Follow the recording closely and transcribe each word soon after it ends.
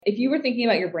If you were thinking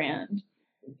about your brand,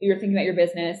 you're thinking about your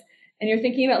business, and you're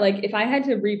thinking about like, if I had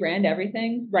to rebrand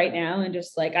everything right now and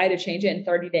just like I had to change it in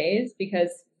 30 days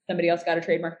because somebody else got a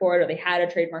trademark for it or they had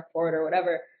a trademark for it or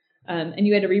whatever, and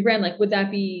you had to rebrand, like, would that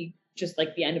be just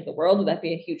like the end of the world? Would that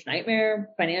be a huge nightmare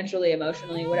financially,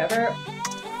 emotionally, whatever?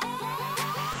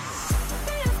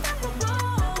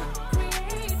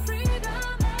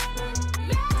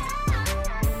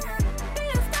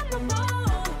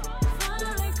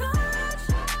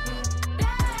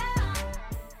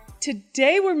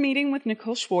 Today we're meeting with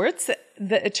Nicole Swartz,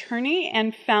 the attorney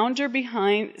and founder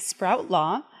behind Sprout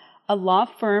Law, a law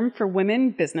firm for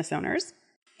women business owners.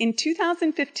 In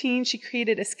 2015, she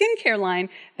created a skincare line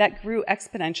that grew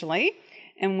exponentially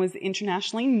and was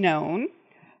internationally known.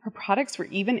 Her products were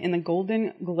even in the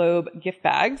Golden Globe gift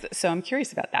bags, so I'm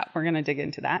curious about that. We're going to dig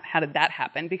into that. How did that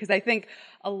happen? Because I think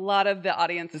a lot of the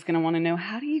audience is going to want to know,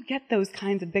 how do you get those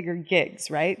kinds of bigger gigs,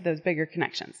 right? Those bigger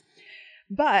connections.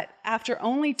 But after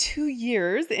only 2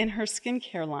 years in her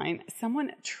skincare line,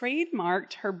 someone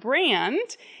trademarked her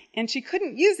brand and she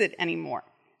couldn't use it anymore.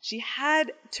 She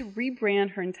had to rebrand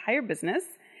her entire business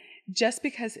just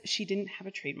because she didn't have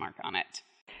a trademark on it.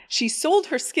 She sold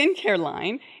her skincare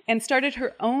line and started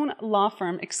her own law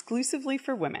firm exclusively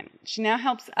for women. She now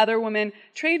helps other women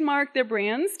trademark their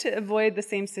brands to avoid the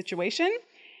same situation.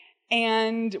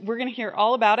 And we're going to hear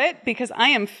all about it because I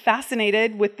am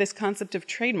fascinated with this concept of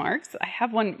trademarks. I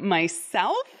have one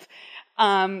myself,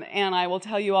 and I will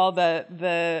tell you all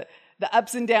the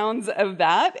ups and downs of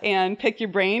that and pick your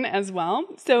brain as well.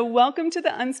 So welcome to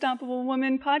the Unstoppable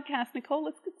Woman podcast. Nicole,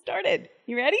 let's get started.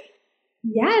 You ready?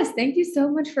 Yes. Thank you so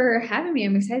much for having me.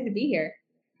 I'm excited to be here.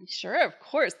 Sure, of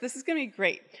course. This is going to be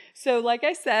great. So like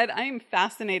I said, I am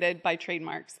fascinated by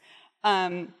trademarks.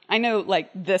 I know like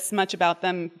this much about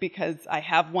them because I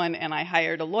have one and I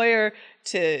hired a lawyer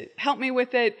to help me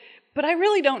with it, but I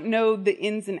really don't know the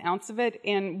ins and outs of it.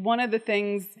 And one of the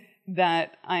things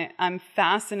that I'm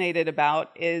fascinated about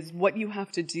is what you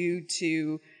have to do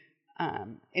to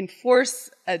enforce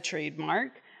a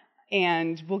trademark.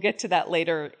 And we'll get to that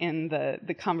later in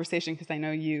the conversation because I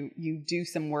know you do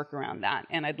some work around that,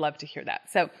 and I'd love to hear that.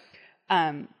 So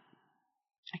I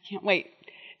can't wait.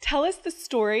 Tell us the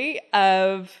story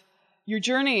of your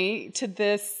journey to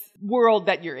this world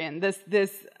that you're in,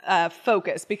 this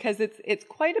focus, because it's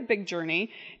quite a big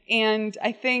journey. And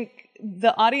I think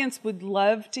the audience would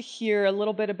love to hear a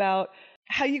little bit about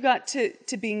how you got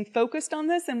to being focused on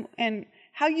this and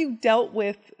how you dealt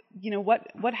with,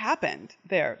 what happened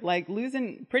there, like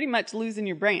pretty much losing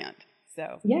your brand.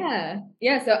 So yeah.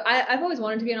 So I've always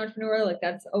wanted to be an entrepreneur. Like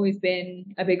that's always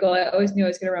been a big goal. I always knew I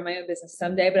was going to run my own business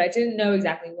someday, but I didn't know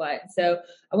exactly what. So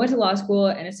I went to law school,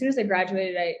 and as soon as I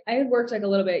graduated, I had worked like a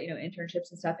little bit, internships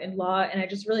and stuff in law, and I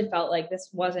just really felt like this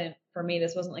wasn't for me.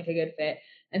 This wasn't like a good fit,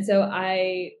 and so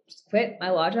I just quit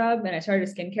my law job and I started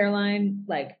a skincare line,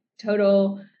 like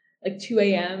total, like 2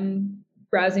 a.m.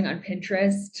 browsing on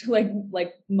Pinterest,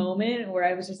 like moment where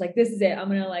I was just like, this is it.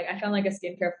 I found like a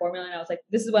skincare formula and I was like,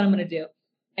 this is what I'm going to do.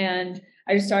 And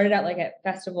I just started out like at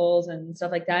festivals and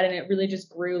stuff like that. And it really just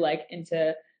grew like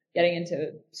into getting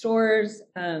into stores,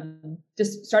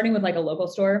 just starting with like a local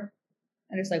store.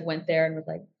 I just like went there and was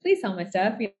like, please sell my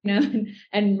stuff,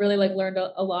 and really like learned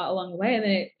a lot along the way. And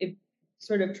then it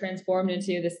sort of transformed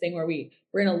into this thing where we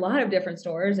were in a lot of different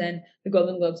stores and the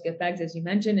Golden Globes gift bags, as you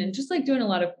mentioned, and just like doing a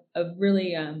lot of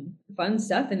really fun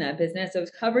stuff in that business. So it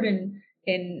was covered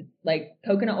in like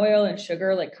coconut oil and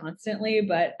sugar, like constantly,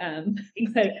 but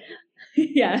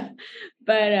yeah,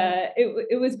 but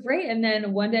it was great. And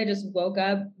then one day I just woke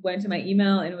up, went to my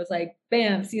email, and it was like,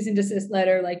 bam, cease and desist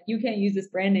letter. Like, you can't use this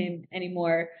brand name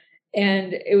anymore.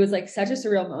 And it was like such a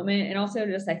surreal moment. And also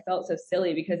just, I felt so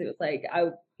silly because it was like, I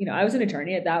was an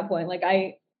attorney at that point. Like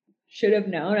I should have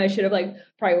known, I should have like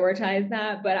prioritized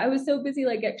that, but I was so busy,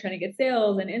 like trying to get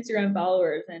sales and Instagram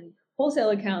followers and wholesale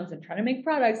accounts and trying to make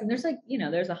products. And there's like,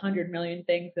 there's 100 million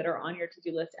things that are on your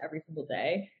to-do list every single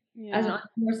day as an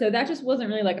entrepreneur. So that just wasn't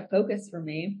really like a focus for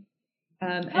me.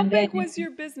 How big was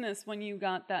your business when you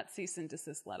got that cease and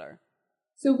desist letter?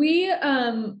 So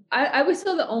I was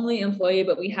still the only employee,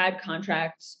 but we had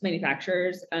contract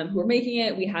manufacturers who were making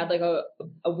it. We had like a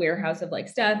warehouse of like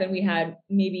stuff, and we had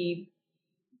maybe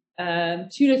 200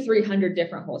 to 300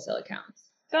 different wholesale accounts.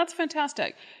 That's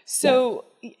fantastic. So,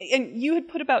 yeah. And you had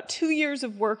put about 2 years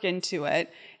of work into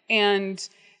it. And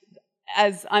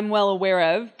as I'm well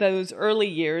aware of, those early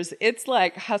years, it's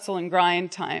like hustle and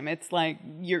grind time. It's like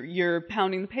you're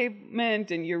pounding the pavement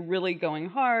and you're really going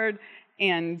hard.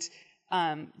 And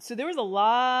So there was a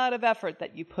lot of effort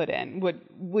that you put in.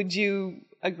 Would you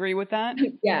agree with that?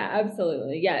 Yeah,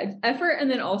 absolutely. Yeah. Effort. And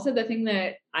then also the thing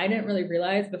that I didn't really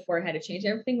realize before I had to change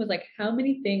everything was like how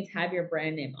many things have your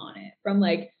brand name on it, from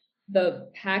like the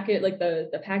packet, like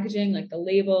the packaging, like the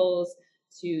labels,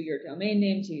 to your domain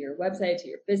name, to your website, to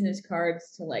your business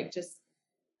cards, to like just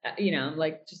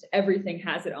like just everything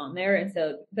has it on there. And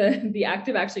so the act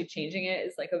of actually changing it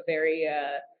is like a very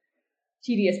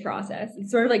tedious process.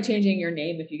 It's sort of like changing your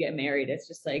name if you get married. It's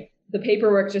just like the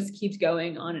paperwork just keeps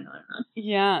going on and on and on.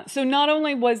 Yeah. So not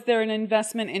only was there an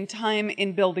investment in time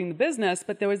in building the business,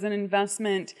 but there was an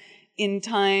investment in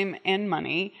time and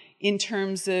money in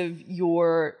terms of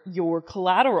your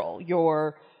collateral,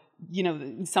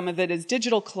 some of it is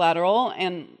digital collateral,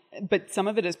 but some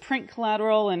of it is print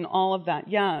collateral and all of that.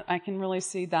 Yeah, I can really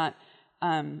see that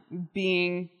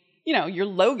being, your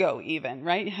logo even,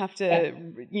 right? You have to,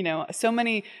 so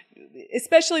many,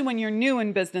 especially when you're new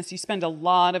in business, you spend a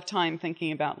lot of time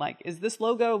thinking about like, is this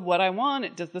logo what I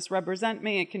want? Does this represent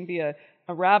me? It can be a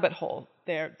rabbit hole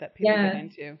there that people get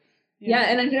into. Yeah.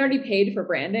 And I had already paid for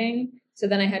branding. So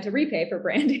then I had to repay for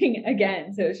branding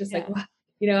again. So it's just like,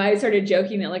 I started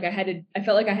joking that like I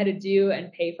felt like I had to do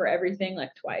and pay for everything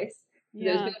like twice.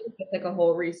 It was just like a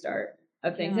whole restart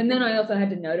of things. And then I also had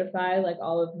to notify like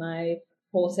all of my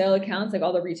wholesale accounts, like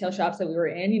all the retail shops that we were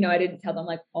in. I didn't tell them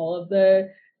like all of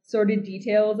the sordid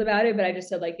details about it, but I just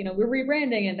said like, we're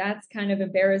rebranding, and that's kind of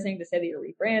embarrassing to say that you're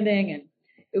rebranding. And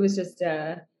it was just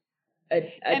an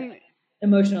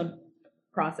emotional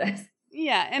process.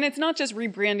 Yeah, and it's not just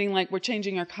rebranding, like we're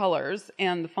changing our colors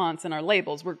and the fonts and our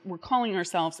labels. We're calling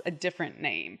ourselves a different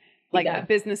name. Like the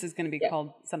business is going to be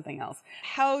called something else.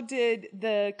 How did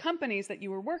the companies that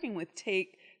you were working with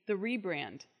take the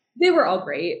rebrand? They were all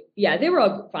great. Yeah, they were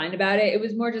all fine about it. It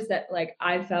was more just that like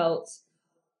I felt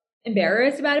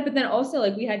embarrassed about it, but then also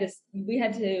like we had to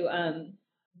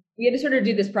sort of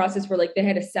do this process where like they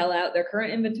had to sell out their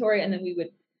current inventory, and then we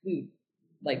would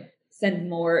like send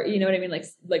more, you know what I mean?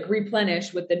 Like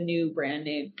replenish with the new brand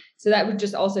name. So that would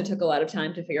just also took a lot of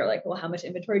time to figure out like, well, how much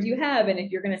inventory do you have? And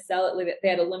if you're going to sell it, like they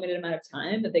had a limited amount of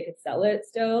time that they could sell it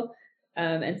still.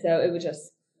 And so it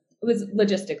was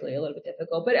logistically a little bit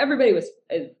difficult, but everybody was,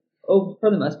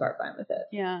 for the most part, fine with it.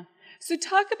 Yeah. So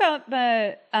talk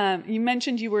about you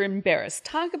mentioned you were embarrassed.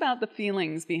 Talk about the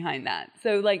feelings behind that.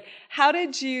 So like, how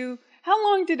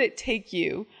long did it take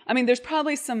you? I mean, there's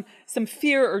probably some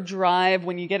fear or drive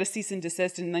when you get a cease and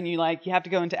desist, and then you have to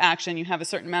go into action. You have a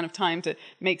certain amount of time to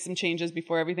make some changes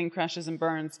before everything crashes and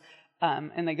burns,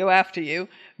 and they go after you.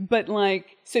 But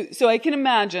so I can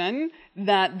imagine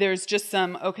that there's just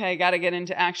I got to get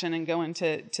into action and go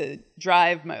into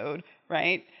drive mode,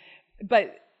 right?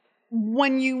 But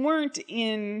when you weren't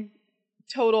in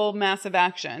total massive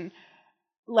action,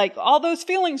 like all those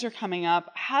feelings are coming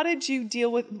up. How did you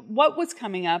deal with what was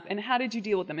coming up, and how did you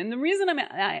deal with them? And the reason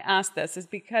I ask this is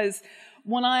because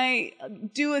when I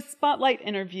do a spotlight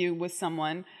interview with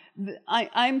someone,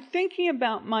 I'm thinking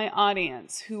about my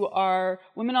audience who are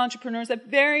women entrepreneurs at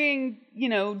varying,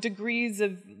 degrees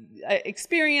of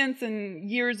experience and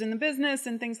years in the business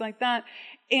and things like that.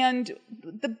 And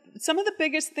some of the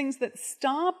biggest things that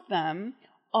stop them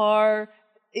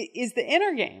is the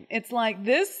inner game. It's like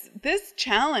this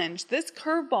challenge, this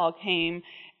curveball came,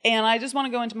 and I just want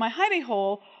to go into my hidey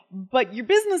hole, but your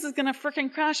business is going to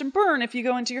freaking crash and burn if you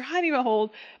go into your hidey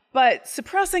hole, but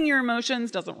suppressing your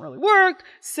emotions doesn't really work.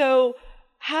 So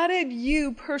how did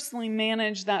you personally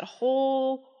manage that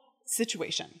whole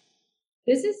situation?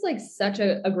 This is like such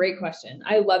a great question.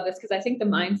 I love this because I think the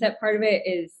mindset part of it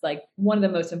is like one of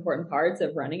the most important parts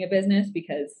of running a business,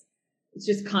 because it's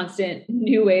just constant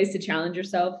new ways to challenge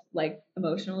yourself, like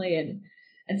emotionally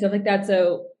and stuff like that.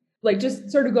 So like just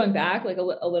sort of going back like a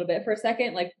little bit for a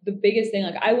second, like the biggest thing,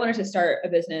 like I wanted to start a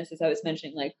business, as I was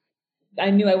mentioning, like I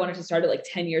knew I wanted to start it like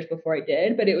 10 years before I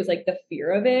did, but it was like the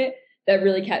fear of it that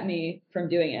really kept me from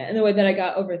doing it. And the way that I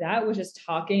got over that was just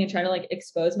talking and trying to like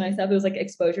expose myself. It was like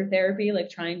exposure therapy, like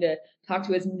trying to talk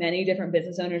to as many different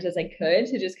business owners as I could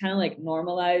to just kind of like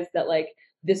normalize that like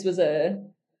this was a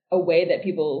way that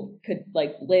people could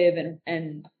like live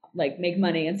and like make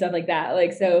money and stuff like that.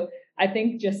 Like, so I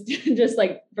think just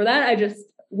like for that, I just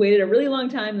waited a really long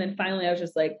time. And then finally I was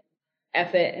just like,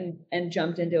 F it and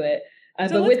jumped into it.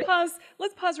 So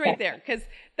let's pause right there, because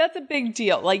that's a big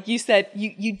deal. Like you said,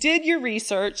 you did your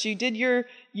research, you did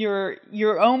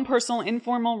your own personal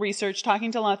informal research,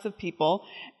 talking to lots of people.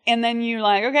 And then you're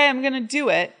like, okay, I'm going to do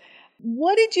it.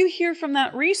 What did you hear from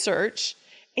that research?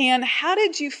 And how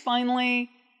did you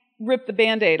finally rip the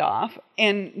Band-Aid off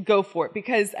and go for it?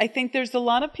 Because I think there's a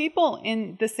lot of people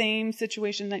in the same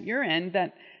situation that you're in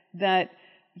that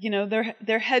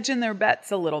they're hedging their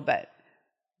bets a little bit.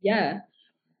 Yeah.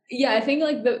 Yeah, I think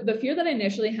like the fear that I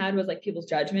initially had was like people's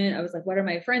judgment. I was like, what are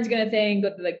my friends gonna think?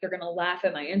 Like they're gonna laugh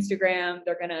at my Instagram.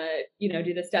 They're gonna,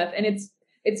 do this stuff. And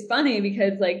it's funny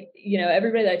because like,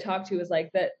 everybody that I talked to was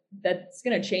like that's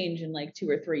gonna change in like 2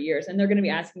 or 3 years. And they're gonna be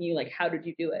asking you like, how did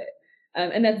you do it?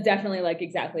 And that's definitely like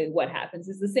exactly what happens.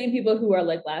 It's the same people who are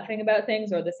like laughing about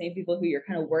things, or the same people who you're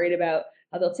kind of worried about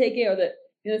how they'll take it, or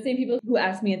the same people who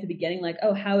asked me at the beginning, like,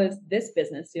 oh, how is this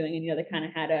business doing? And they kind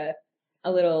of had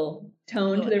a little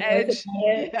tone to their voice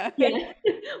about it.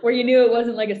 Yeah. Where you knew it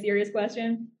wasn't like a serious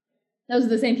question. Those are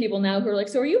the same people now who are like,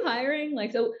 so are you hiring?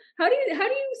 Like, so how do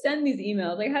you send these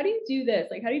emails? Like, how do you do this?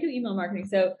 Like, how do you do email marketing?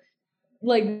 So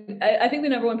like, I think the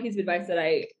number one piece of advice that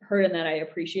I heard and that I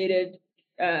appreciated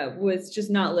was just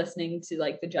not listening to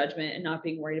like the judgment and not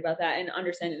being worried about that, and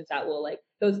understanding that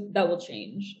will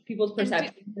change. People's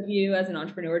perceptions of you as an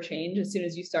entrepreneur change as soon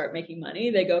as you start making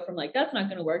money. They go from like, that's not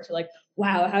going to work, to like,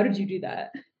 wow, how did you do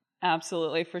that?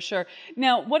 Absolutely, for sure.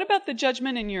 Now, what about the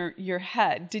judgment in your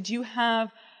head? Did you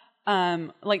have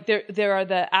like there are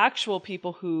the actual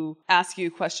people who ask you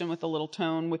a question with a little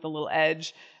tone, with a little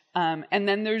edge, and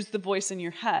then there's the voice in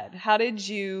your head. How did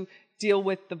you deal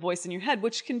with the voice in your head,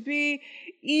 which can be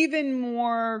even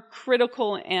more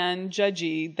critical and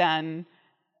judgy than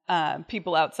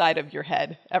people outside of your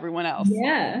head, everyone else?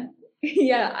 Yeah.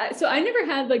 Yeah. So I never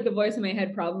had like the voice in my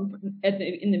head problem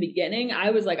in the beginning.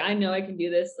 I was like, I know I can do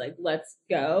this. Like, let's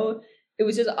go. It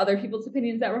was just other people's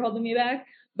opinions that were holding me back.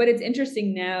 But it's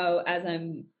interesting now as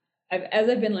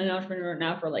I've been an entrepreneur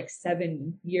now for like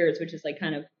 7 years, which is like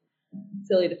kind of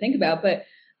silly to think about. But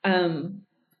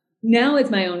now it's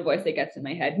my own voice that gets in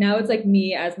my head. Now it's like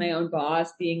me as my own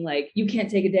boss being like, you can't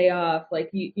take a day off.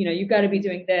 Like, you've got to be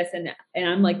doing this. And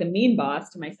I'm like the mean boss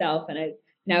to myself. And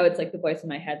now it's like the voice in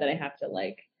my head that I have to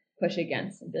like push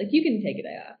against and be like, you can take a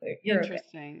day off.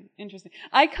 Interesting.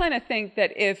 I kind of think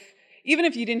that even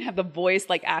if you didn't have the voice,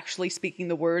 like actually speaking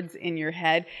the words in your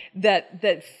head,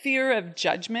 that fear of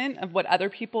judgment of what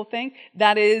other people think,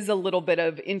 that is a little bit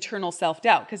of internal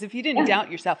self-doubt. Because if you didn't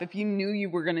doubt yourself, if you knew you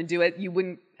were going to do it, you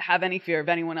wouldn't have any fear of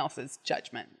anyone else's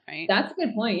judgment, right? That's a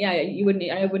good point. Yeah, I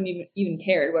wouldn't even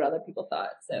cared what other people thought.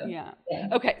 So yeah.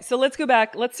 Okay, so let's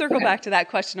circle back to that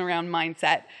question around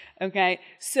mindset. Okay,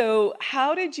 so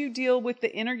how did you deal with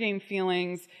the inner game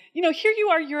feelings? Here you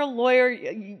are, you're a lawyer,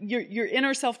 your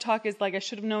inner self-talk is like, I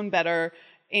should have known better,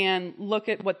 and look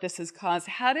at what this has caused.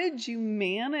 How did you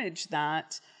manage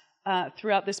that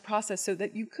throughout this process so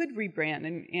that you could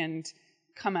rebrand and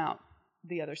come out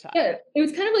the other side? Yeah, it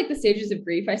was kind of like the stages of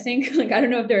grief, I think. Like, I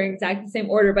don't know if they're in exactly the same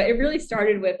order, but it really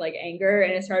started with like anger,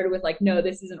 and it started with like, no,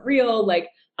 this isn't real. Like,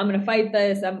 I'm going to fight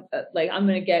this. I'm going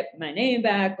to get my name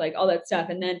back, like all that stuff.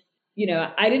 And then,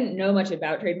 I didn't know much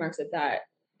about trademarks at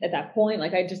that point.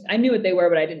 Like, I knew what they were,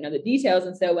 but I didn't know the details.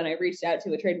 And so when I reached out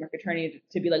to a trademark attorney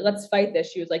to be like, let's fight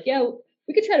this, she was like, yeah,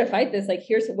 we could try to fight this. Like,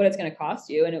 here's what it's going to cost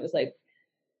you. And it was like,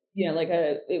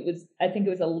 I think it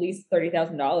was at least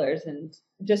 $30,000, and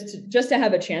just to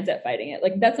have a chance at fighting it.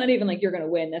 Like, that's not even like you're going to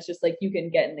win. That's just like, you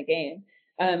can get in the game.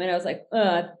 And I was like,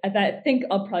 I think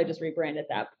I'll probably just rebrand at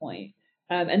that point.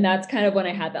 And that's kind of when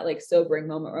I had that like sobering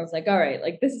moment where I was like, all right,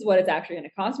 like, this is what it's actually going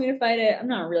to cost me to fight it. I'm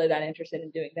not really that interested in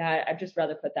doing that. I'd just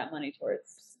rather put that money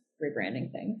towards rebranding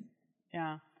things.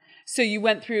 Yeah. So you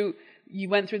went through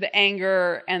the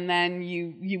anger, and then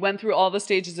you went through all the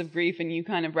stages of grief, and you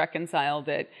kind of reconciled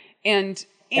it. And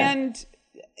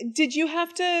did you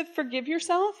have to forgive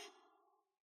yourself?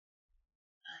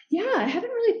 Yeah, I haven't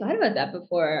really thought about that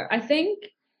before. I think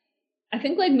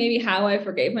like maybe how I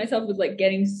forgave myself was like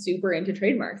getting super into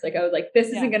trademarks. Like, I was like, this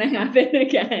isn't going to happen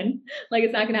again. Like,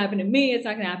 it's not going to happen to me. It's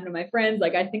not going to happen to my friends.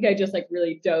 Like, I think I just like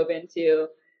really dove into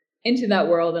that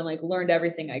world and like learned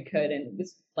everything I could, and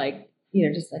was like,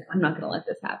 just like, I'm not going to let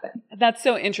this happen. That's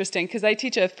so interesting, because I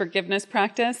teach a forgiveness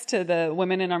practice to the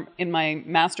women in my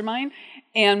mastermind.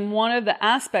 And one of the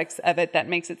aspects of it that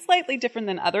makes it slightly different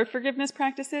than other forgiveness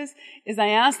practices is I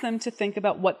ask them to think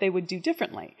about what they would do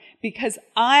differently. Because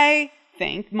I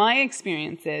think my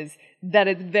experience is that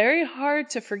it's very hard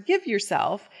to forgive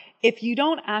yourself if you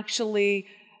don't actually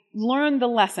learn the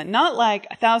lesson. Not like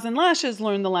 1,000 lashes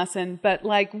learn the lesson, but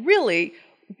like, really,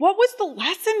 what was the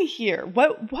lesson here?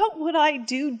 What would I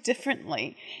do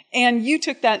differently? And you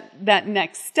took that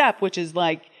next step, which is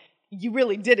like, you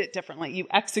really did it differently. You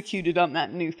executed on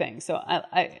that new thing. So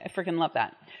I freaking love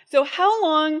that. So how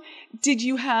long did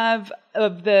you have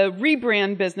of the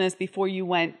rebrand business before you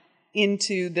went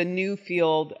into the new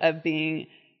field of being,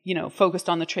 focused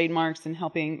on the trademarks and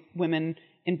helping women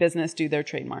in business do their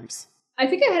trademarks? I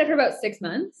think I had it for about 6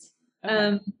 months.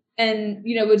 Okay. and,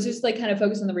 was just like kind of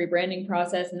focused on the rebranding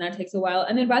process, and that takes a while.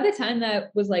 And then by the time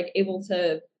that was like able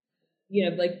to,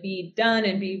 like be done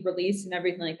and be released and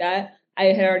everything like that, I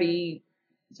had already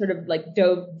sort of like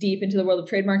dove deep into the world of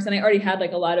trademarks. And I already had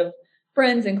like a lot of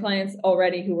friends and clients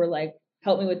already who were like,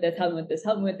 help me with this, help me with this,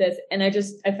 help me with this. And I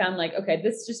found like, okay,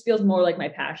 this just feels more like my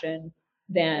passion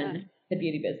than the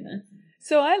beauty business.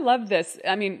 So I love this.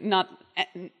 I mean, not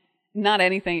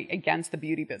anything against the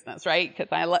beauty business, right? Because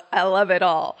I love it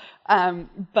all.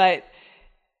 But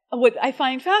what I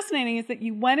find fascinating is that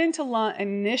you went into law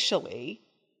initially.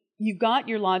 You got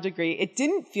your law degree. It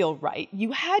didn't feel right.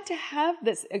 You had to have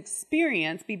this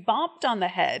experience, be bopped on the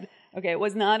head. Okay, it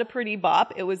was not a pretty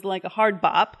bop. It was like a hard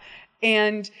bop.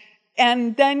 And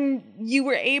then you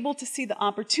were able to see the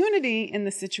opportunity in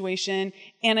the situation,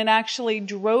 and it actually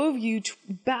drove you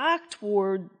back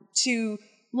to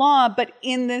law, but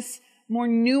in this more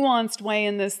nuanced way,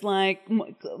 in this like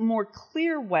more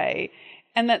clear way.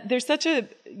 And that there's such a,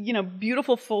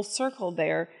 beautiful full circle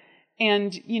there.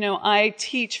 And, I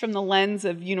teach from the lens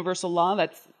of universal law.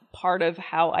 That's part of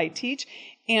how I teach.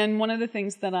 And one of the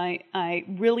things that I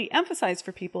really emphasize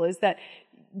for people is that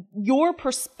your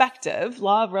perspective,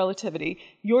 law of relativity,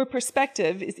 your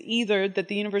perspective is either that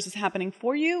the universe is happening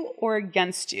for you or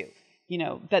against you.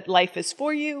 That life is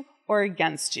for you or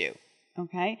against you.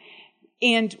 Okay?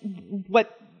 And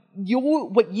what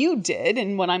you did,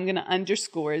 and what I'm going to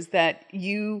underscore, is that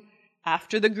you,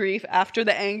 after the grief, after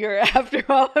the anger, after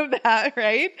all of that,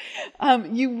 right?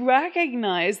 You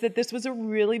recognized that this was a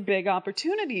really big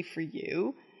opportunity for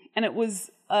you, and it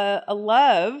was a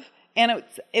love, and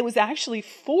it was actually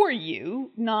for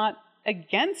you, not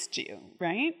against you,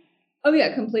 right? Oh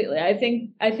yeah, completely. I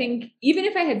think even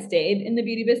if I had stayed in the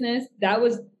beauty business, that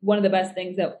was one of the best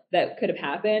things that could have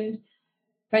happened.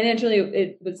 Financially,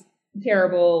 it was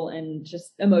terrible, and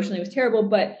just emotionally it was terrible.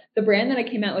 But the brand that I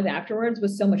came out with afterwards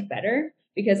was so much better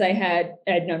because I'd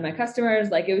known my customers.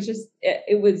 Like it was just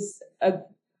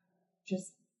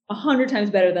 100 times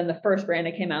better than the first brand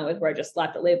I came out with, where I just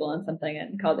slapped a label on something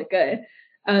and called it good.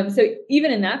 So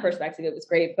even in that perspective, it was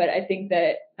great. But I think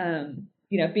that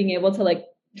being able to like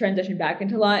transition back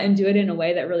into law and do it in a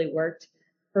way that really worked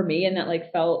for me, and that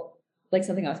like felt like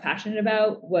something I was passionate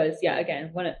about, was,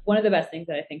 again, one of the best things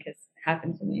that I think has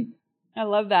happened to me. I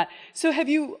love that. So has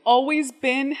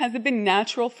it been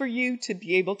natural for you to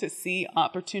be able to see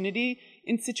opportunity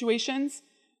in situations?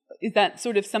 Is that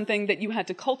sort of something that you had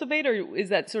to cultivate, or is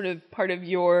that sort of part of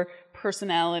your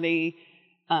personality?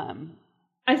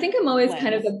 I think I'm always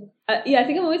kind of I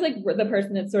think I'm always like the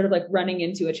person that's sort of like running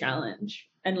into a challenge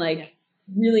and like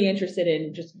really interested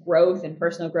in just growth and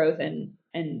personal growth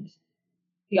and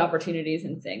the opportunities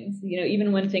and things,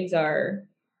 even when things are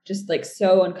just like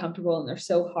so uncomfortable and they're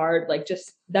so hard, like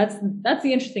just that's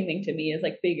the interesting thing to me, is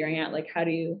like figuring out like how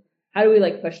do we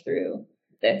like push through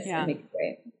this and make it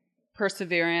great.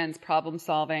 Perseverance, problem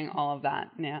solving, all of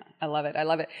that. Yeah, I love it.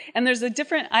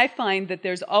 And I find that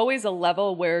there's always a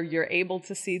level where you're able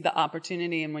to see the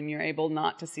opportunity and when you're able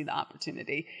not to see the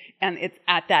opportunity. And it's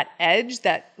at that edge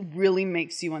that really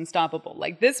makes you unstoppable.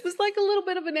 Like this was like a little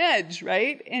bit of an edge,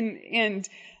 right? And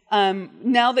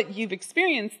now that you've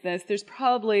experienced this, there's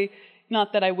probably,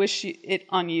 not that I wish it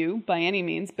on you by any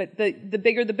means, but the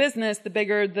bigger the business, the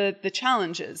bigger the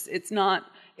challenges. It's not,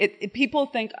 people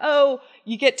think, oh,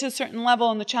 you get to a certain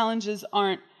level and the challenges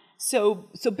aren't so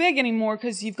big anymore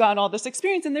because you've got all this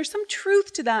experience. And there's some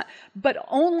truth to that, but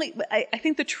I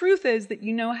think the truth is that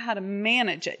you know how to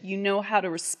manage it. You know how to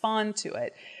respond to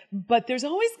it. But there's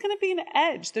always going to be an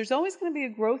edge. There's always going to be a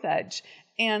growth edge.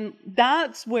 And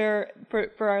that's where,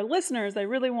 for our listeners, I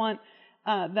really want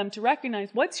them to recognize,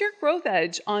 what's your growth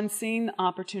edge on seeing the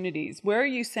opportunities? Where are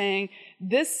you saying,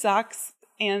 this sucks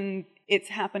and it's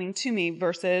happening to me,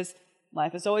 versus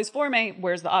life is always for me,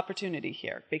 where's the opportunity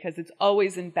here? Because it's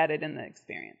always embedded in the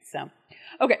experience. So,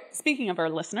 okay, speaking of our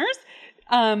listeners,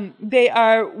 they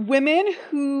are women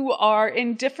who are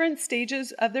in different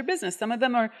stages of their business. Some of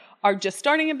them are just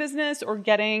starting a business or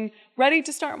getting ready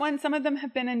to start one. Some of them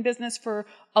have been in business for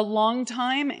a long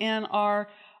time and are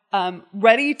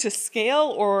ready to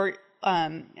scale or,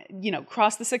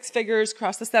 cross the 6 figures,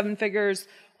 cross the 7 figures,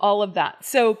 all of that.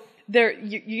 So you're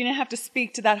going to have to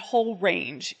speak to that whole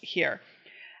range here.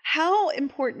 How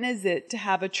important is it to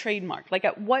have a trademark? Like,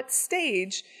 at what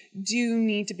stage do you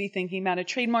need to be thinking about a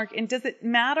trademark? And does it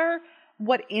matter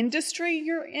what industry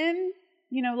you're in?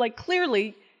 Like,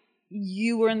 clearly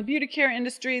you were in the beauty care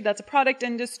industry. That's a product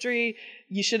industry.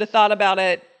 You should have thought about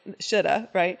it. Shoulda,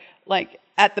 right? Like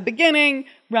at the beginning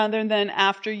rather than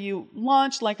after you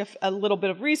launched, like a little bit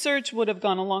of research would have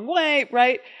gone a long way,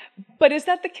 right? But is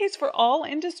that the case for all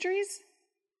industries?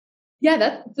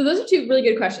 Yeah, so those are two really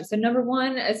good questions. So number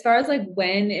one, as far as like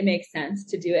when it makes sense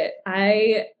to do it,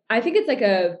 I think it's like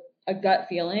a gut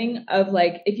feeling of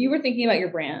like if you were thinking about your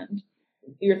brand,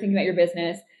 you're thinking about your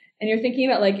business, and you're thinking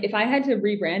about like if I had to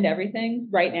rebrand everything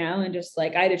right now and just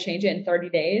like I had to change it in 30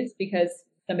 days because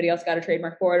somebody else got a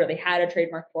trademark for it or they had a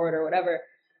trademark for it or whatever,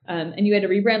 and you had to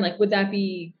rebrand, like would that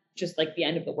be just like the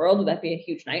end of the world? Would that be a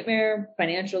huge nightmare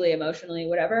financially, emotionally,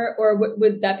 whatever? Or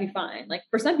would that be fine? Like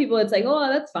for some people, it's like, oh,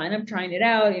 that's fine. I'm trying it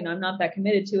out. I'm not that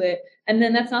committed to it. And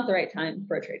then that's not the right time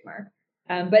for a trademark.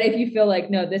 But if you feel like,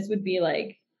 no, this would be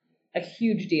like a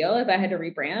huge deal if I had to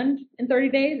rebrand in 30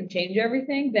 days and change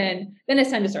everything, then it's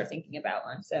time to start thinking about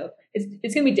one. So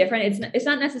it's going to be different. It's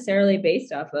not necessarily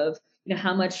based off of,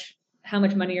 how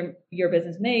much money your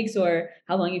business makes or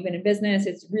how long you've been in business.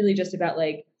 It's really just about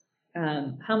like,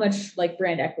 how much like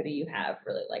brand equity you have,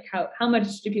 really, like how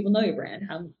much do people know your brand,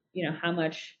 how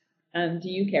much do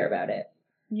you care about it.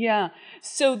 Yeah,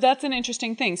 so that's an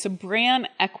interesting thing. So brand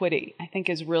equity I think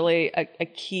is really a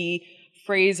key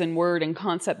phrase and word and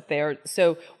concept there.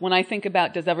 So when I think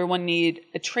about does everyone need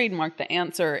a trademark, the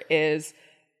answer is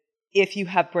if you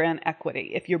have brand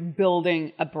equity, if you're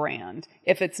building a brand,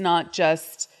 if it's not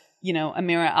just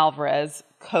Amira Alvarez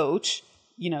coach,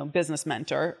 business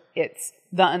mentor, it's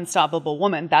the Unstoppable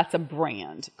Woman. That's a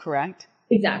brand, correct?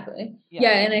 Exactly. Yeah.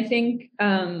 And I think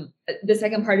the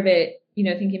second part of it,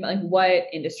 thinking about like what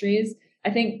industries, I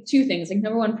think two things. Like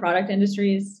number one, product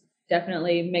industries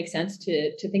definitely make sense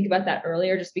to think about that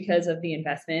earlier, just because of the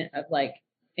investment of like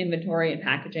inventory and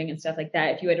packaging and stuff like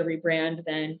that. If you had to rebrand,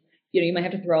 then you might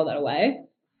have to throw all that away.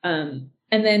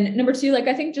 And then number two, like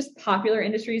I think just popular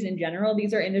industries in general,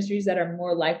 these are industries that are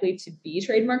more likely to be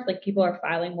trademarked. Like people are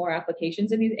filing more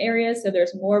applications in these areas. So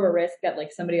there's more of a risk that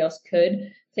like somebody else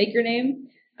could take your name.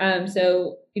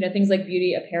 So, things like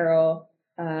beauty, apparel,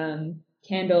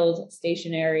 candles,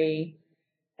 stationery,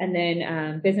 and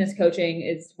then business coaching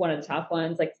is one of the top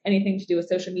ones, like anything to do with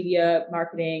social media,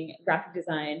 marketing, graphic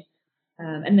design,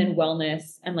 and then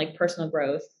wellness and like personal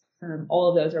growth. All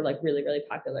of those are like really, really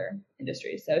popular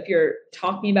industries. So if you're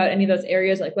talking about any of those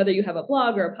areas, like whether you have a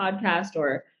blog or a podcast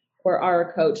or are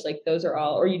a coach, like those are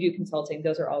all, or you do consulting,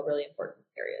 those are all really important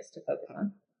areas to focus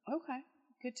on. Okay,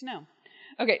 good to know.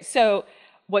 Okay, so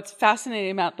what's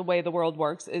fascinating about the way the world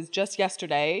works is just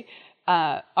yesterday,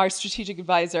 our strategic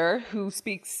advisor, who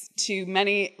speaks to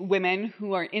many women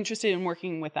who are interested in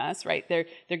working with us, right? They're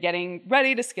getting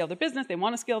ready to scale their business. They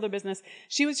want to scale their business.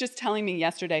 She was just telling me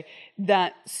yesterday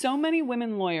that so many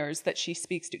women lawyers that she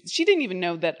speaks to, she didn't even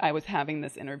know that I was having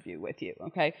this interview with you,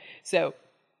 okay? So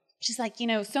she's like,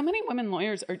 so many women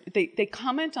lawyers they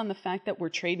comment on the fact that we're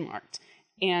trademarked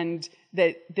and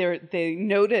that they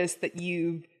notice that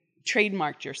you've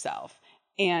trademarked yourself.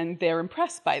 And they're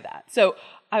impressed by that. So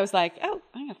I was like, oh,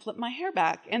 I'm going to flip my hair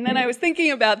back. And then I was thinking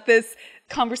about this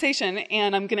conversation,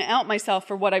 and I'm going to out myself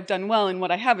for what I've done well and what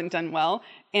I haven't done well.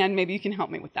 And maybe you can help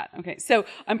me with that. Okay, so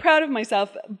I'm proud of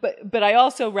myself, but I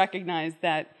also recognize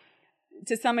that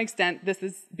to some extent, this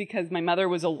is because my mother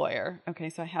was a lawyer. Okay,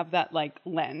 so I have that like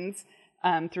lens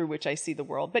through which I see the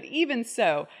world. But even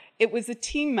so, it was a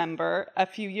team member a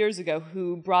few years ago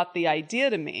who brought the idea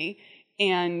to me.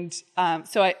 And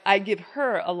so I give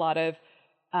her a lot of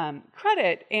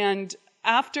credit. And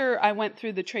after I went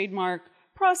through the trademark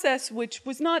process, which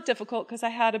was not difficult because I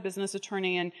had a business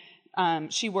attorney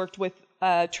and she worked with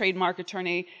a trademark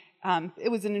attorney, it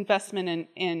was an investment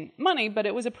in money, but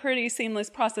it was a pretty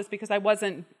seamless process because I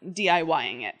wasn't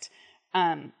DIYing it.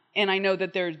 And I know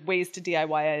that there's ways to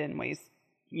DIY it and ways,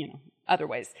 other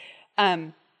ways.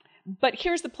 But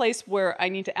here's the place where I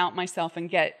need to out myself and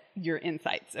get your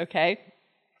insights, okay?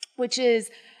 Which is,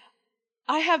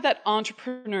 I have that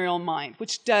entrepreneurial mind,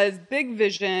 which does big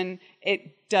vision.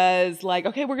 It does like,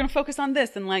 okay, we're going to focus on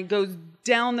this and like goes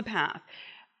down the path.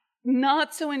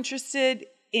 Not so interested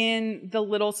in the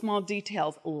little small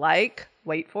details like,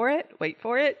 wait for it,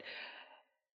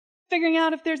 figuring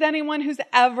out if there's anyone who's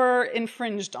ever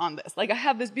infringed on this. Like I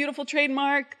have this beautiful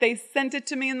trademark. They sent it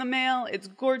to me in the mail. It's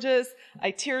gorgeous.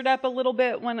 I teared up a little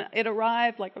bit when it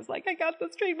arrived. Like I was like, I got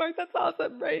this trademark. That's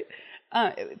awesome, right?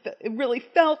 It really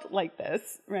felt like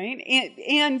this, right?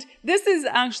 And this is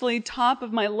actually top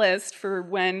of my list for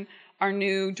when our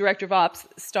new director of ops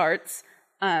starts.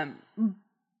 But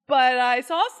I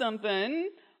saw something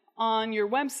on your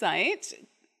website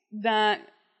that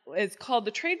is called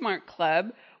the Trademark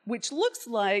Club, which looks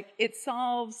like it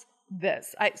solves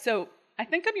this. So I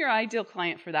think I'm your ideal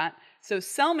client for that. So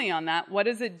sell me on that. What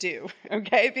does it do?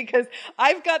 Okay, because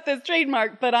I've got this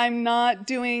trademark, but I'm not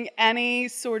doing any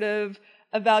sort of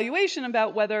evaluation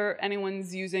about whether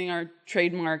anyone's using our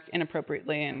trademark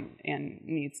inappropriately and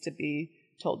needs to be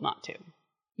told not to.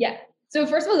 Yeah. So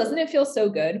first of all, doesn't it feel so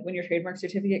good when your trademark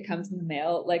certificate comes in the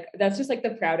mail? Like that's just like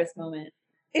the proudest moment.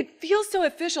 It feels so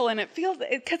official, and it feels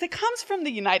because it comes from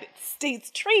the United States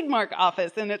Trademark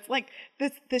Office, and it's like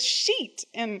this sheet,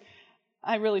 and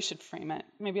I really should frame it.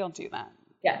 Maybe I'll do that.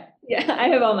 Yeah. I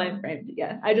have all mine framed.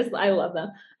 Yeah, I love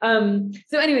them.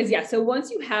 So anyways, yeah. So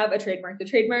once you have a trademark, the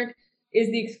trademark is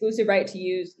the exclusive right to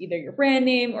use either your brand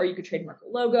name, or you could trademark a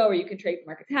logo, or you can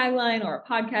trademark a tagline, or a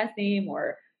podcast name,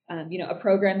 or a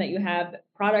program that you have,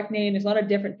 product name. There's a lot of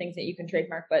different things that you can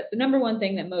trademark, but the number one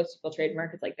thing that most people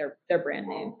trademark is like their brand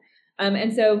name.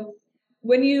 And so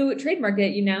when you trademark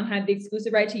it, you now have the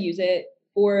exclusive right to use it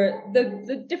for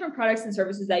the different products and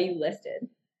services that you listed.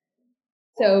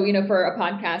 So, for a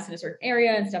podcast in a certain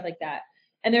area and stuff like that.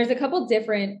 And there's a couple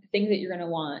different things that you're going to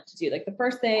want to do. Like the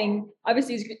first thing,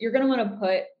 obviously, is you're going to want to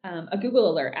put a Google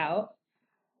alert out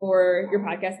for your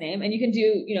podcast name. And you can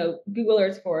do, Google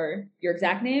alerts for your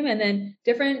exact name and then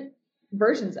different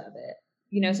versions of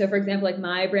it. So for example, like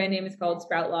my brand name is called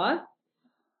Sprout Law.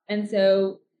 And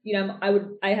so,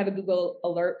 I have a Google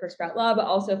alert for Sprout Law, but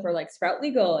also for like Sprout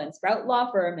Legal and Sprout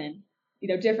Law Firm and,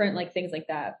 different like things like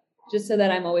that, just so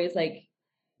that I'm always like,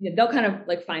 they'll kind of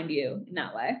like find you in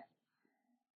that way.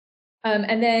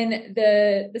 And then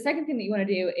the second thing that you want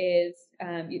to do is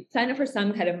you sign up for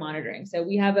some kind of monitoring. So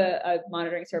we have a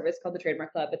monitoring service called the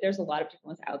Trademark Club, but there's a lot of different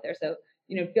ones out there. So,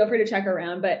 feel free to check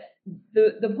around. But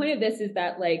the point of this is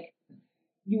that like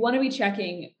you want to be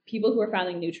checking people who are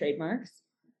filing new trademarks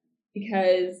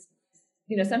because,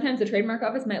 sometimes the trademark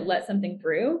office might let something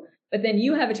through, but then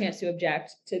you have a chance to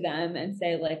object to them and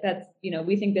say like, that's,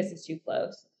 we think this is too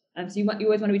close. So you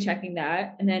always want to be checking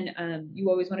that. And then you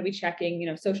always want to be checking,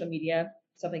 social media,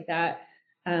 stuff like that,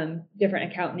 different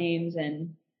account names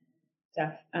and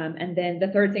stuff. And then the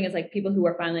third thing is like people who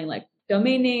are filing like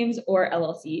domain names or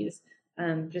LLCs,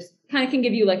 just kind of can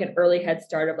give you like an early head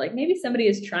start of like, maybe somebody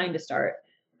is trying to start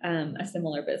a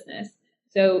similar business.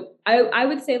 So I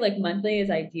would say like monthly is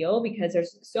ideal because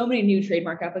there's so many new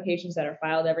trademark applications that are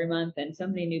filed every month and so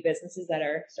many new businesses that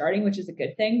are starting, which is a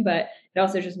good thing, but it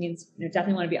also just means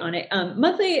definitely want to be on it.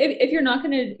 Monthly, if you're not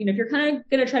going to, if you're kind of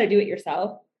going to try to do it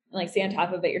yourself and like stay on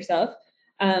top of it yourself,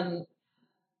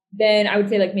 then I would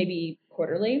say like maybe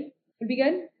quarterly would be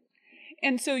good.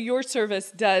 And so your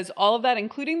service does all of that,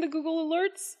 including the Google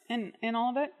alerts and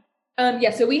all of it?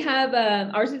 Yeah, so we have,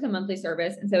 ours is a monthly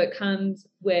service. And so it comes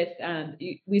with,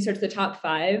 we search the top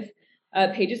 5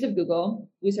 pages of Google.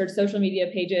 We search social media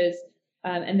pages,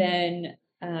 and then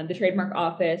the trademark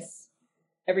office,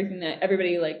 everything that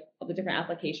everybody, like all the different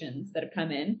applications that have come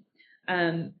in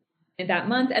that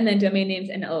month, and then domain names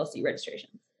and LLC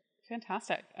registrations.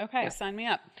 Fantastic. Okay, yeah. Sign me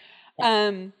up.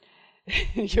 Yeah.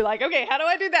 You're like, okay, how do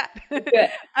I do that?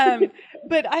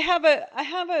 But I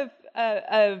have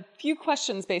a few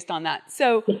questions based on that.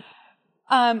 So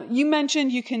you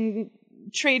mentioned you can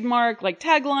trademark like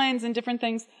taglines and different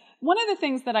things. One of the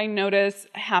things that I notice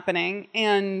happening,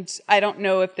 and I don't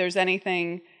know if there's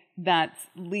anything that's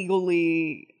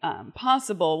legally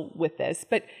possible with this,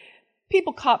 but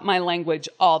people cop my language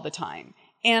all the time.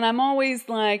 And I'm always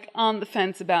like on the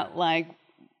fence about like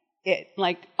it.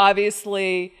 Like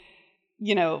obviously,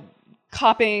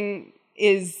 copying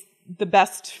is the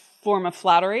best form of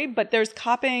flattery, but there's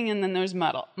copying and then there's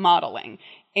modeling.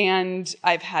 And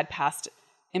I've had past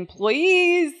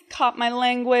employees cop my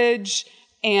language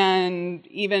and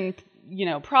even,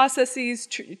 processes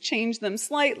change them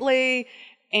slightly.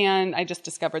 And I just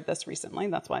discovered this recently.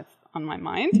 That's why it's on my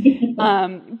mind.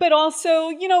 But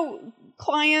also,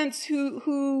 clients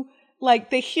who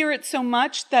like they hear it so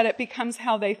much that it becomes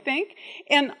how they think.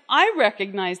 And I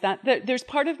recognize that there's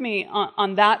part of me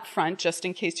on that front, just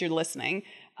in case you're listening,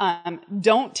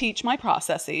 don't teach my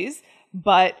processes,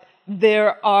 but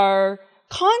there are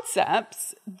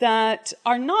concepts that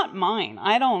are not mine.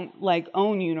 I don't like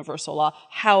own universal law.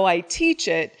 How I teach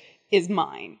it is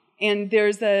mine. And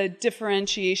there's a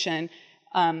differentiation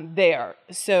there.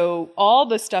 So all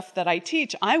the stuff that I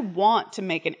teach, I want to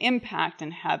make an impact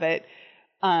and have it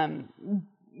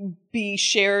be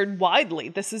shared widely.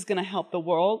 This is going to help the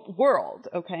world,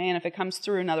 okay? And if it comes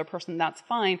through another person, that's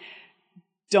fine.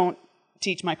 Don't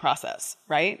teach my process,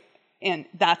 right? And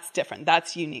that's different.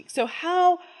 That's unique. So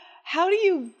how do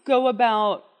you go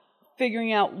about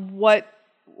figuring out what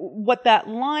that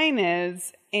line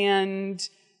is and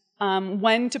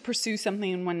when to pursue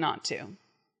something and when not to?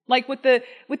 Like with the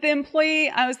employee,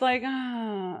 I was like,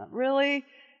 really?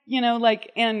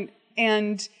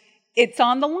 And it's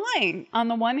on the line. On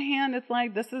the one hand, it's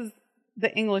like, this is the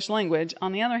English language.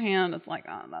 On the other hand, it's like,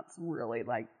 that's really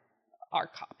like our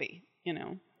copy,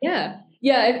 Yeah.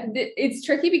 Yeah. It's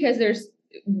tricky because there's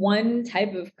one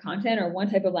type of content or one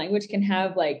type of language can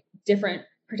have like different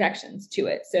protections to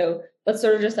it. So let's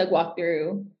sort of just like walk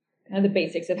through kind of the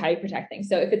basics of how you protect things.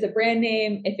 So if it's a brand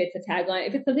name, if it's a tagline,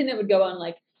 if it's something that would go on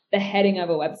like the heading of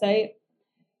a website,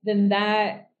 then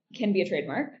that can be a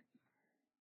trademark.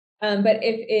 But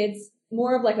if it's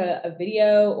more of like a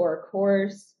video or a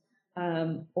course,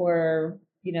 or,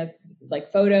 you know,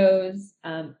 like photos,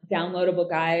 downloadable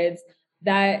guides,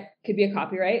 that could be a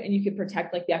copyright, and you could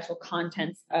protect like the actual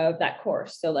contents of that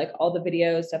course. So like all the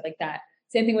videos, stuff like that.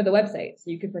 Same thing with the website.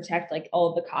 So you could protect like all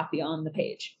of the copy on the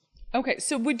page. Okay.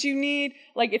 So would you need,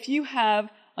 like, if you have,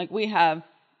 like we have,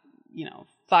 you know,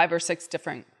 5 or 6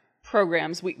 different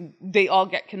programs, they all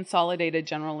get consolidated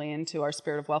generally into our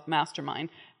Spirit of Wealth Mastermind.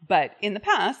 But in the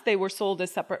past, they were sold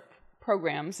as separate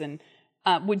programs. And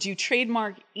would you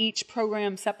trademark each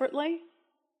program separately?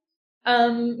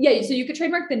 Yeah, so you could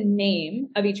trademark the name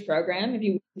of each program if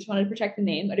you just wanted to protect the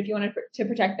name, but if you wanted to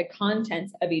protect the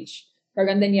contents of each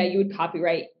program, then yeah, you would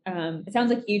copyright. It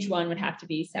sounds like each one would have to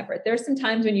be separate. There's some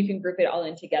times when you can group it all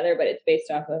in together, but it's based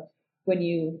off of when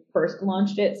you first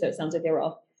launched it. So it sounds like they were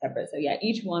all separate. So yeah,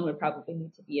 each one would probably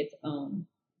need to be its own.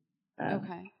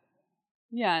 Okay.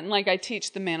 Yeah, and like I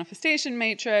teach the manifestation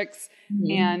matrix,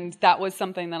 and that was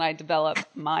something that I developed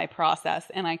my process,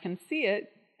 and I can see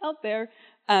it out there.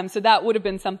 So that would have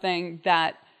been something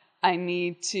that I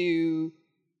need to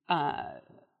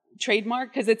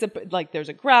trademark, because it's like there's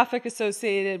a graphic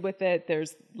associated with it.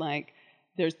 There's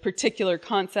particular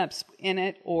concepts in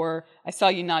it. Or I saw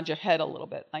you nod your head a little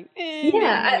bit, like maybe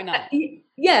not.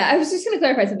 I was just going to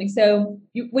clarify something. So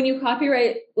when you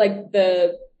copyright like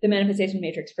the manifestation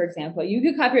matrix, for example, you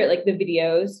could copyright like the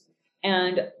videos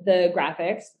and the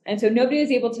graphics, and so nobody is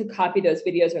able to copy those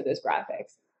videos or those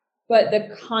graphics. But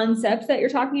the concepts that you're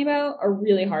talking about are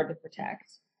really hard to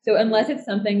protect. So unless it's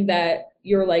something that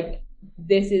you're like,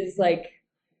 this is like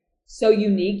so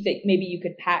unique that maybe you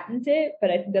could patent it,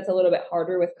 but I think that's a little bit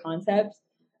harder with concepts.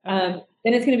 Then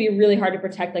it's going to be really hard to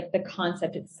protect like the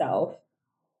concept itself.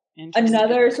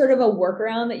 Another sort of a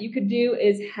workaround that you could do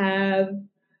is have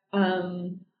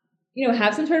some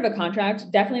sort of a contract,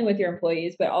 definitely with your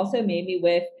employees, but also maybe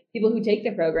with people who take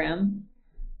the program,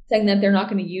 saying that they're not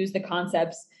going to use the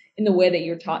concepts in the way that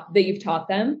you've taught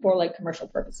them for like commercial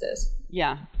purposes.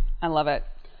 Yeah, I love it.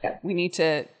 Yeah. We need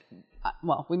to,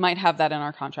 we might have that in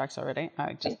our contracts already.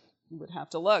 I just would have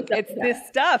to look. It's this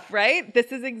stuff, right?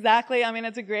 This is exactly,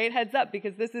 it's a great heads up,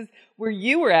 because this is where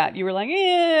you were at. You were like,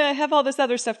 I have all this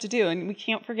other stuff to do, and we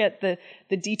can't forget the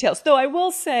details. Though I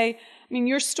will say,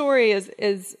 your story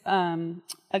is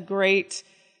a great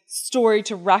story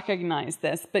to recognize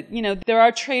this, but there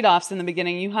are trade-offs in the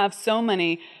beginning. You have so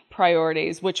many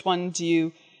priorities. Which one do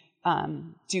you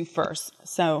do first?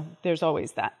 So there's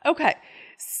always that. Okay.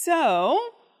 So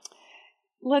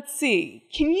let's see.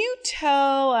 Can you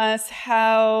tell us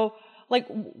how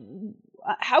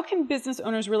can business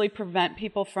owners really prevent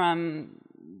people from,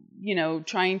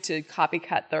 trying to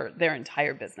copycat their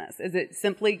entire business? Is it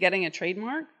simply getting a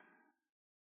trademark?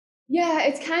 Yeah,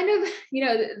 it's kind of,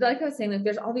 like I was saying, like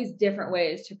there's all these different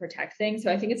ways to protect things.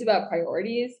 So I think it's about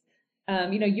priorities.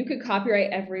 You could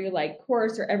copyright every like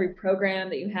course or every program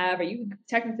that you have, or you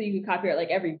could copyright like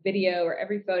every video or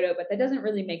every photo, but that doesn't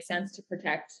really make sense to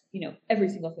protect, every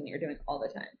single thing that you're doing all the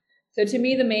time. So to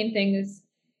me, the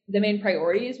main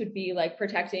priorities would be like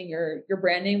protecting your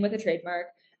brand name with a trademark,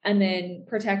 and then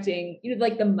protecting,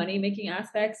 like the money making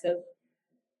aspects of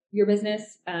your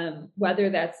business, whether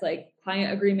that's like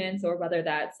client agreements or whether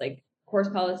that's like course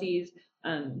policies,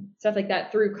 stuff like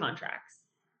that through contracts.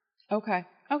 Okay,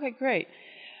 great.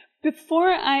 Before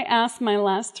I ask my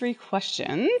last 3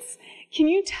 questions, can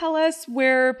you tell us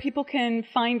where people can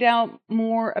find out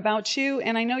more about you?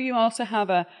 And I know you also have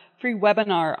a free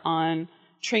webinar on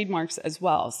trademarks as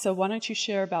well. So why don't you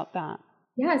share about that?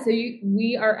 Yeah, so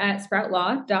we are at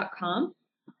sproutlaw.com.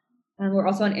 We're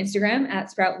also on Instagram at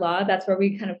Sprout Law. That's where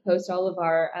we kind of post all of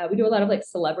our, we do a lot of like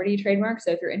celebrity trademarks.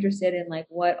 So if you're interested in like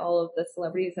what all of the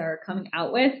celebrities are coming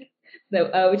out with, we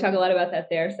talk a lot about that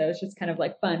there. So it's just kind of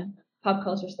like fun pop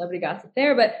culture celebrity gossip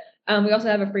there. But we also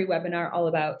have a free webinar all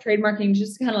about trademarking,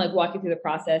 just kind of like walk you through the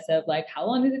process of like, how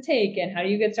long does it take and how do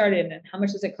you get started and how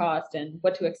much does it cost and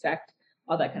what to expect,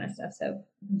 all that kind of stuff. So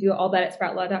do all that at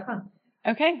sproutlaw.com.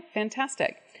 Okay,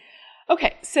 fantastic.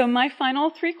 Okay, so my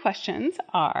final 3 questions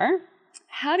are,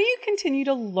 how do you continue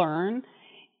to learn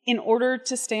in order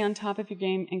to stay on top of your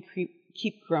game and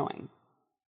keep growing?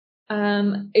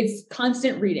 It's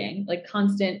constant reading, like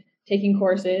constant taking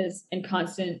courses and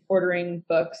constant ordering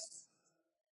books.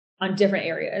 on different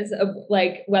areas of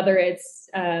like, whether it's,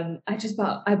 I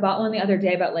bought one the other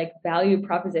day about like value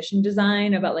proposition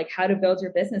design, about like how to build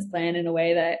your business plan in a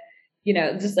way that,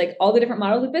 just like all the different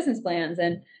models of business plans.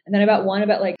 And then I bought one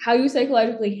about like how you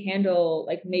psychologically handle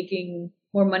like making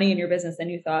more money in your business than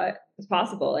you thought was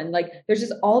possible. And like, there's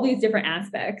just all these different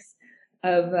aspects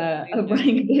of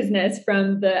running a business,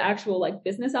 from the actual like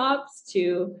business ops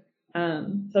to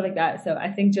stuff like that. So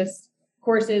I think just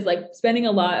courses, like spending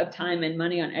a lot of time and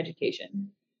money on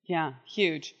education. Yeah,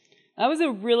 huge. That was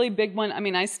a really big one. I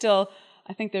mean, I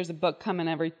think there's a book coming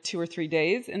every 2 or 3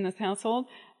 days in this household.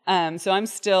 So I'm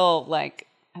still like,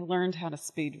 I learned how to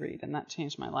speed read, and that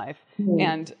changed my life. Mm-hmm.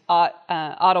 And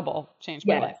Audible changed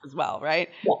my life as well, right?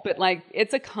 Yeah. But like,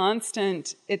 it's a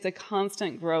constant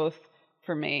growth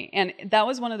for me. And that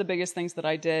was one of the biggest things that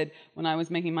I did when I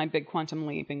was making my big quantum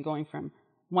leap and going from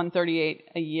 138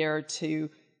 a year to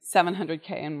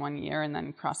 700K in 1 year and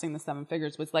then crossing the 7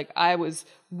 figures, was like I was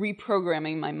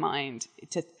reprogramming my mind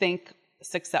to think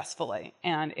successfully,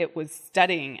 and it was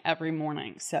studying every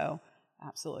morning. So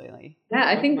absolutely. Yeah,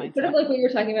 I think sort of like what you were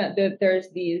talking about, there's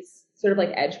these sort of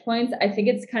like edge points. I think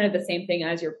it's kind of the same thing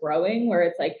as you're growing, where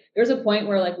it's like there's a point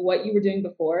where like what you were doing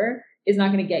before is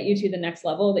not going to get you to the next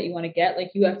level that you want to get.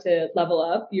 Like you have to level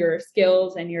up your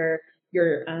skills and your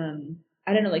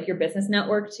I don't know, like your business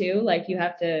network too. Like you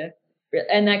have to,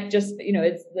 and that just,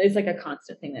 it's like a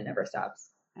constant thing that never stops.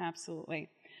 Absolutely.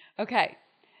 Okay.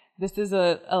 This is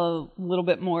a little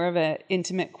bit more of an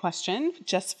intimate question,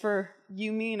 just for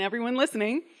you, me, and everyone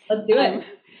listening. Let's do it.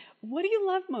 What do you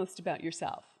love most about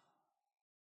yourself?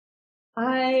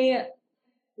 I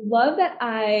love that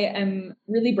I am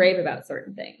really brave about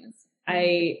certain things.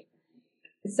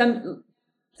 Some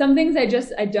things I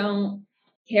don't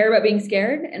care about being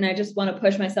scared, and I just want to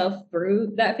push myself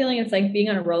through that feeling. It's like being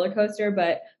on a roller coaster,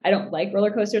 but I don't like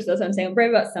roller coasters. So that's what I'm saying. I'm brave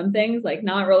about some things, like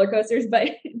not roller coasters, but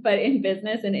in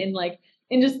business and in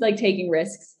just like taking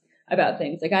risks about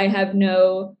things. Like I have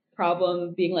no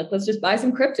problem being like, let's just buy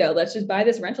some crypto. Let's just buy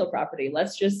this rental property.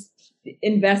 Let's just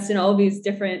invest in all these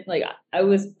different, like I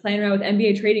was playing around with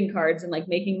NBA trading cards and like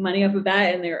making money off of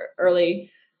that in the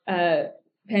early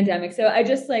pandemic. So I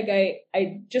just like,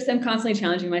 I just am constantly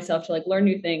challenging myself to like learn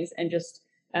new things and just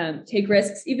take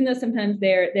risks, even though sometimes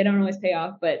they don't always pay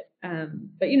off, but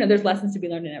there's lessons to be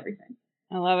learned in everything.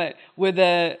 I love it. Were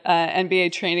the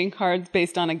NBA trading cards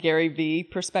based on a Gary Vee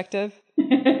perspective?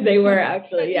 They were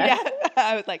actually, yeah.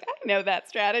 I was like, I know that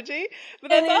strategy, but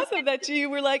that's awesome that you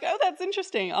were like, oh, that's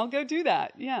interesting. I'll go do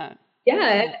that. Yeah.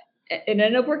 Yeah. It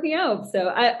ended up working out. So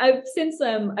I've since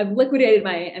I've liquidated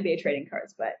my NBA trading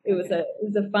cards, but it was a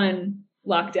fun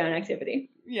lockdown activity.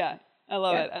 Yeah, I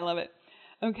love it. I love it.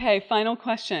 Okay, final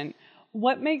question.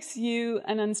 What makes you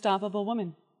an unstoppable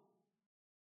woman?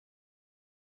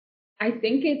 I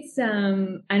think it's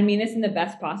I mean this in the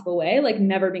best possible way, like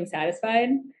never being satisfied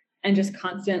and just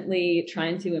constantly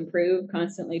trying to improve,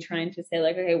 constantly trying to say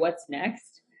like, okay, what's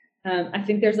next? I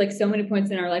think there's like so many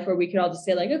points in our life where we could all just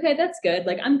say like, okay, that's good.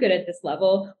 Like I'm good at this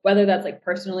level, whether that's like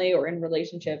personally or in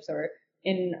relationships or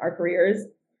in our careers.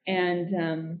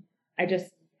 And I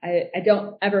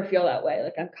don't ever feel that way.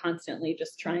 Like I'm constantly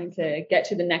just trying to get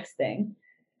to the next thing.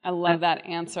 I love that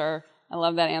answer. I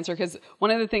love that answer, because one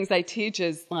of the things I teach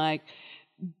is like,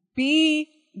 be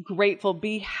grateful,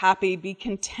 be happy, be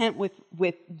content with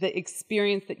the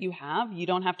experience that you have. You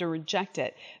don't have to reject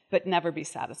it, but never be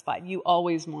satisfied. You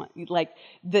always want, like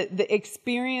the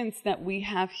experience that we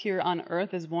have here on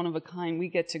earth is one of a kind. We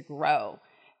get to grow.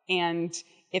 And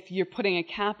if you're putting a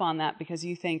cap on that because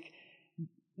you think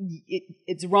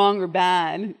it's wrong or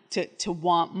bad to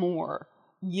want more,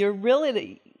 you're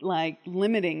really like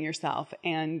limiting yourself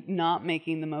and not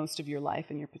making the most of your life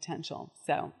and your potential.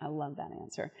 So I love that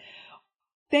answer.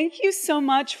 Thank you so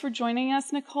much for joining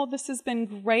us, Nicole. This has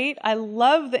been great. I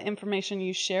love the information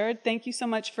you shared. Thank you so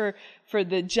much for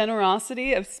the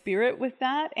generosity of spirit with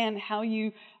that, and how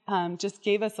you just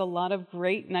gave us a lot of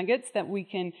great nuggets that we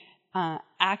can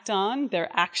act on. They're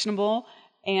actionable,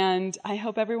 and I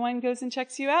hope everyone goes and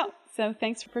checks you out. So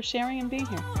thanks for sharing and being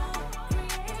here.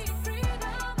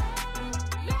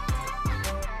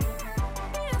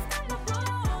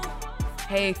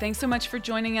 Hey, thanks so much for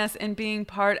joining us and being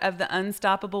part of the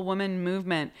Unstoppable Woman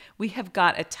movement. We have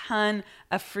got a ton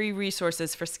of free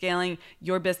resources for scaling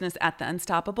your business at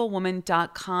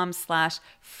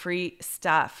theunstoppablewoman.com/free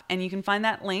stuff. And you can find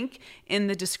that link in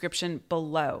the description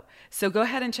below. So go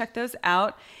ahead and check those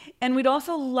out. And we'd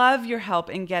also love your help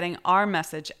in getting our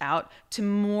message out to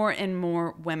more and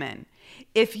more women.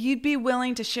 If you'd be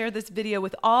willing to share this video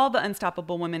with all the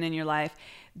unstoppable women in your life,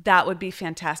 that would be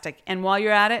fantastic. And while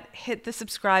you're at it, hit the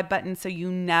subscribe button so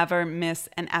you never miss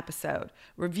an episode.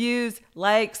 Reviews,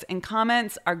 likes, and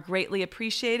comments are greatly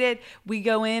appreciated. We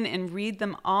go in and read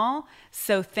them all.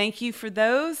 So thank you for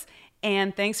those.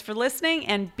 And thanks for listening,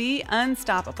 and be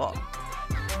unstoppable.